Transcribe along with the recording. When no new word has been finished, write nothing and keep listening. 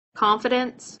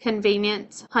Confidence,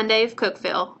 convenience, Hyundai of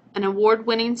Cookeville, an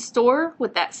award-winning store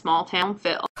with that small-town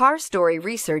feel. Car Story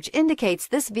research indicates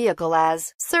this vehicle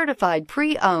as certified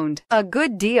pre-owned, a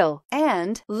good deal,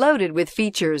 and loaded with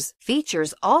features.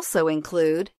 Features also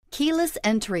include keyless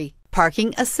entry,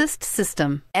 parking assist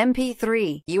system,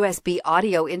 MP3, USB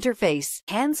audio interface,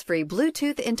 hands-free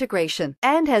Bluetooth integration,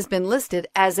 and has been listed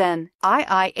as an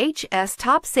IIHS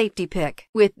top safety pick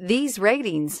with these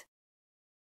ratings.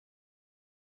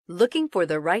 Looking for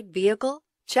the right vehicle?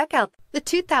 Check out the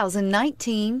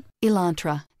 2019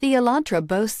 Elantra. The Elantra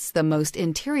boasts the most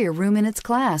interior room in its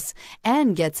class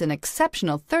and gets an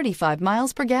exceptional 35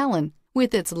 miles per gallon.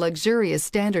 With its luxurious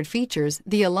standard features,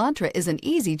 the Elantra is an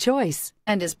easy choice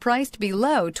and is priced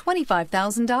below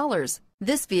 $25,000.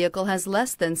 This vehicle has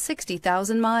less than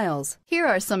 60,000 miles. Here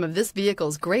are some of this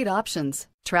vehicle's great options: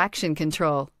 traction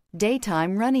control,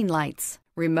 daytime running lights,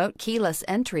 remote keyless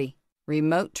entry,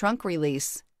 remote trunk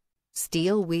release,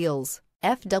 steel wheels,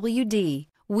 FWD,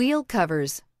 wheel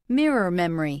covers, mirror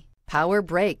memory, power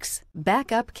brakes,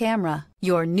 backup camera.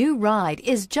 Your new ride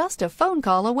is just a phone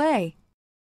call away.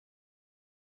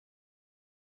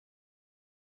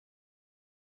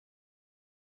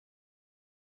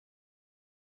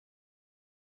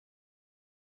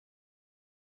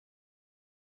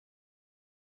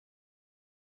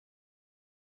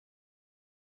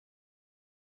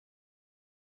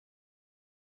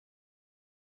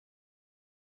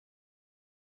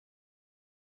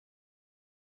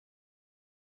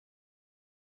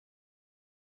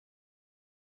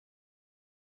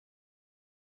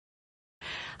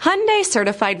 Hyundai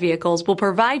certified vehicles will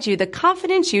provide you the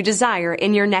confidence you desire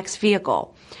in your next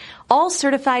vehicle. All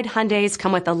certified Hyundais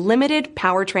come with a limited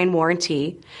powertrain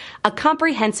warranty, a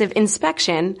comprehensive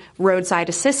inspection, roadside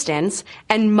assistance,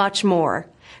 and much more.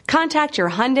 Contact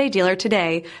your Hyundai dealer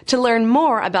today to learn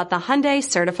more about the Hyundai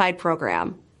certified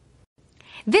program.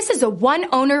 This is a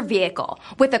one-owner vehicle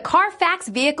with a CARFAX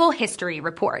Vehicle History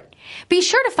Report. Be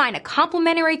sure to find a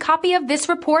complimentary copy of this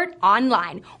report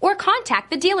online or contact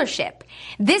the dealership.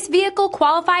 This vehicle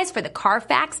qualifies for the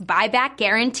CARFAX Buyback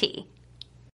Guarantee.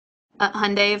 At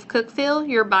Hyundai of Cookeville,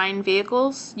 you're buying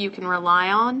vehicles you can rely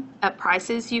on at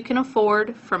prices you can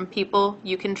afford from people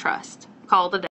you can trust. Call today.